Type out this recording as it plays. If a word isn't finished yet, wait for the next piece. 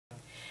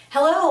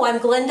Hello, I'm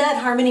Glenda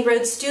at Harmony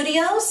Road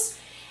Studios.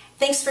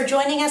 Thanks for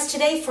joining us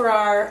today for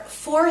our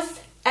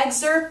fourth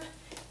excerpt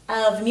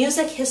of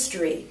music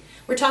history.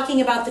 We're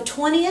talking about the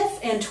 20th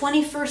and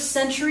 21st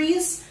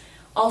centuries,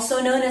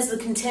 also known as the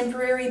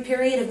contemporary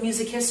period of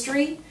music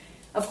history.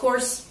 Of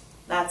course,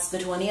 that's the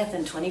 20th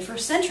and 21st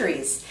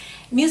centuries.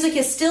 Music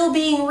is still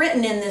being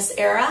written in this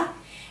era,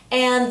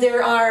 and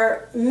there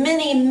are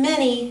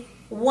many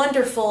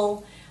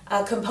wonderful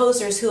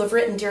composers who have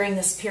written during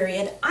this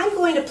period. I'm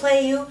going to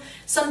play you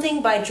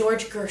something by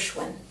George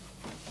Gershwin.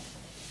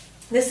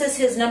 This is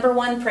his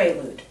 #1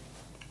 prelude.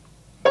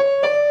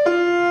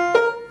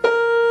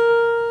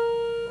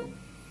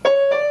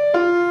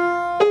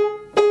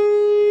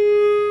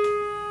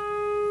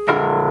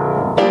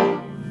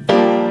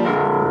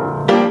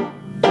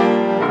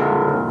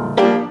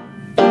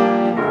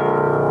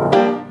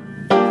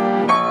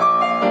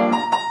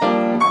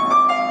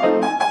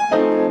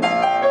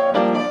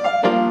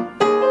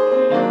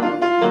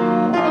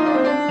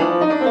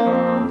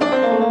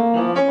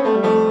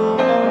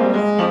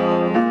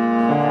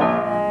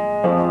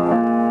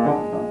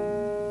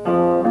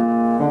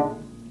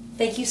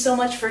 Thank you so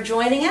much for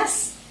joining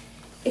us.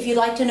 If you'd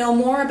like to know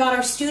more about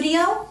our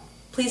studio,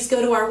 please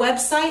go to our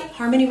website,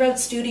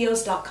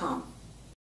 harmonyroadstudios.com.